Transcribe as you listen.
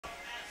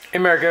Hey,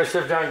 America,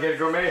 step down and get a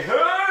gourmet.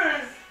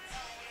 Hey!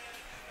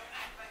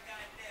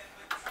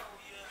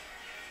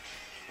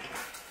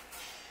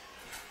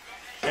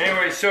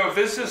 Anyway, so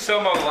this is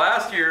some of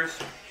last year's.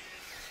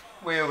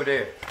 Way over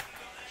there.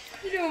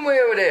 What you doing way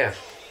over there?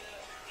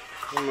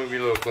 Let me move you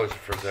a little closer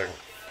for a second.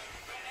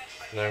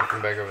 And then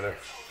come back over there.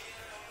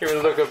 Here,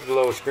 look up at the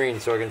little screen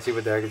so I can see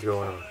what the heck is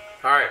going on.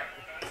 Alright.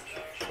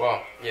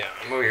 Well, yeah,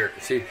 I'm over here.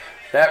 See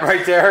that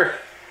right there?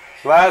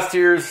 Last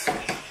year's.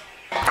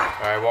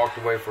 I walked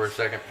away for a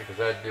second because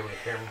I had to deal with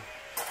the camera.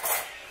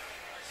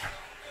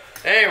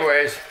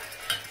 Anyways,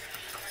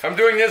 I'm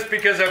doing this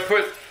because I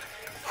put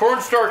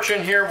cornstarch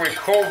in here with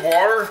cold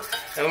water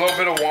and a little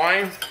bit of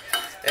wine.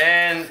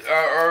 And,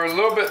 or a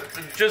little bit,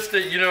 just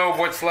that, you know,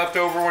 what's left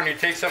over when you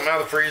take something out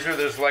of the freezer,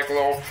 there's like a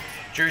little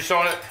juice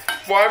on it.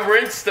 Well, I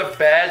rinse the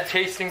bad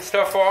tasting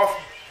stuff off.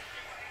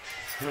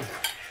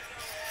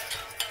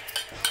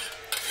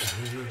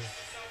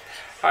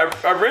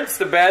 I rinse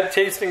the bad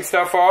tasting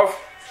stuff off.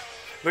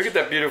 Look at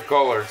that beautiful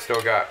color it's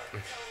still got.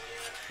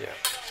 Yeah,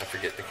 I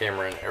forget the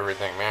camera and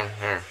everything, man.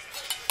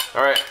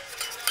 Alright.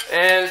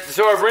 And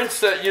so I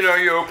rinsed it, you know,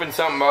 you open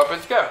something up,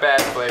 it's got bad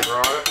flavor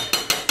on it.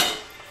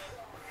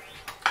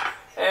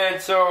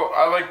 And so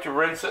I like to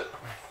rinse it.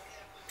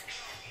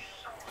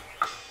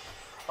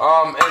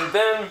 And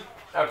then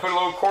I put a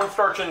little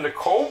cornstarch into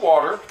cold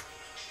water.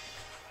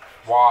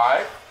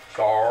 Why?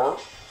 Thor.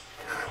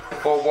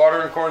 Cold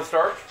water and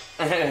cornstarch.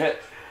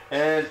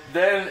 And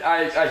then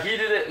I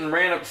heated it and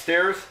ran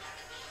upstairs.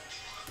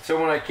 So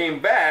when I came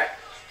back,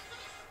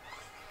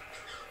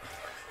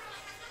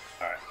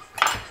 alright,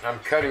 I'm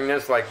cutting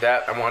this like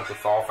that. I want it to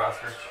thaw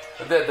faster.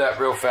 I did that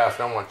real fast.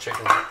 I don't want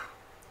chicken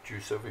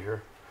juice over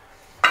here.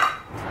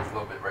 There's a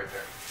little bit right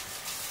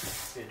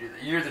there.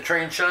 You hear the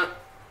train shunt?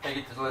 I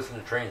get to listen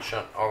to train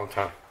shunt all the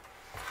time.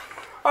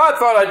 I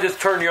thought I'd just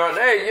turn you on.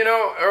 Hey, you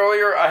know,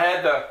 earlier I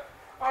had a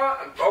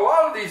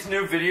lot of these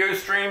new video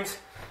streams.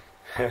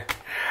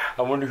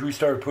 I wonder who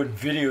started putting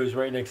videos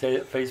right next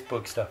to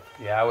Facebook stuff.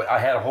 Yeah, I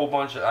had a whole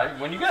bunch of...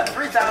 when you got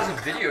 3,000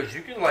 videos,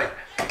 you can like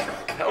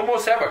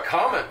almost have a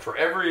comment for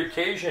every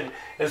occasion.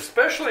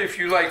 Especially if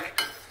you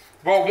like...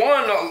 Well,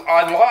 one,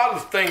 a lot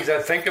of things I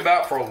think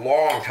about for a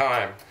long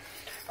time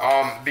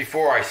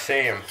before I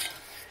say them.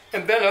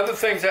 And then other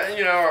things that,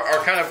 you know, are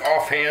kind of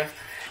offhand.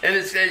 And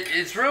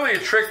it's really a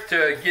trick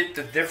to get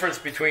the difference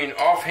between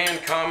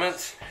offhand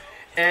comments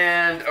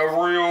and a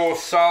real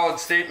solid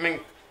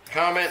statement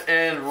comment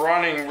and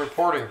running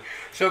reporting.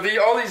 So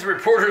all these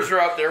reporters are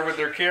out there with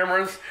their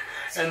cameras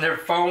and their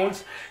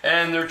phones,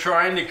 and they're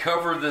trying to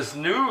cover this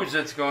news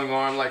that's going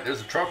on, like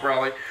there's a Trump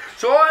rally.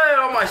 So I had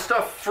all my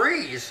stuff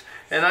freeze,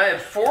 and I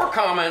had 4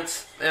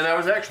 comments, and I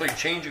was actually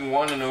changing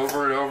one and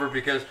over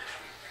because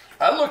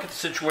I look at the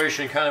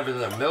situation kind of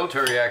as a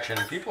military action.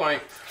 People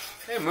ain't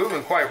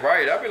moving quite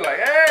right. I'd be like,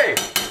 hey,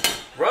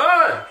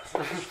 run!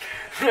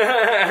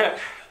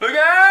 Look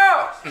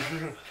out!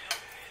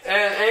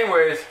 And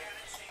anyways,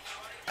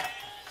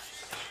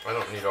 I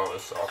don't need all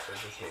this sauce. I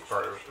just need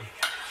part of it.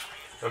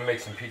 I'm gonna make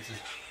some pizzas.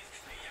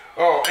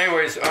 Oh,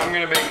 anyways, I'm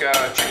gonna make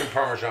chicken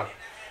Parmesan.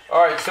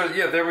 All right, so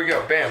yeah, there we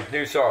go. Bam,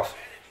 new sauce.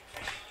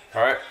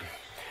 All right.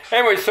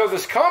 Anyway, so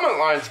this comment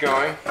line's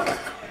going.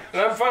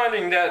 And I'm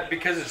finding that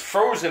because it's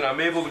frozen, I'm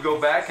able to go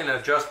back and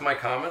adjust my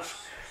comments,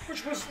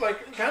 which was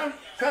like kind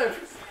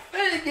of,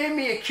 it gave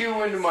me a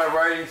cue into my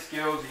writing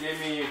skills. It gave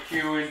me a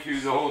cue into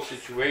the whole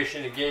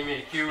situation. It gave me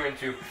a cue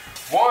into,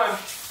 one,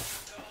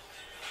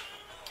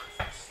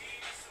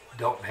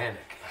 don't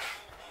panic.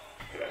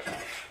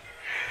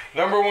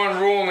 Number 1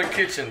 rule in the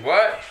kitchen,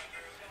 what?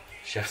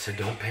 Chef said,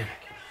 don't panic.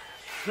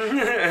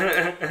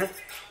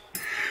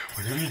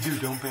 Whatever you do,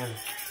 don't panic.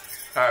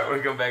 All right,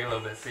 we'll go back a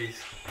little bit,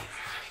 peace.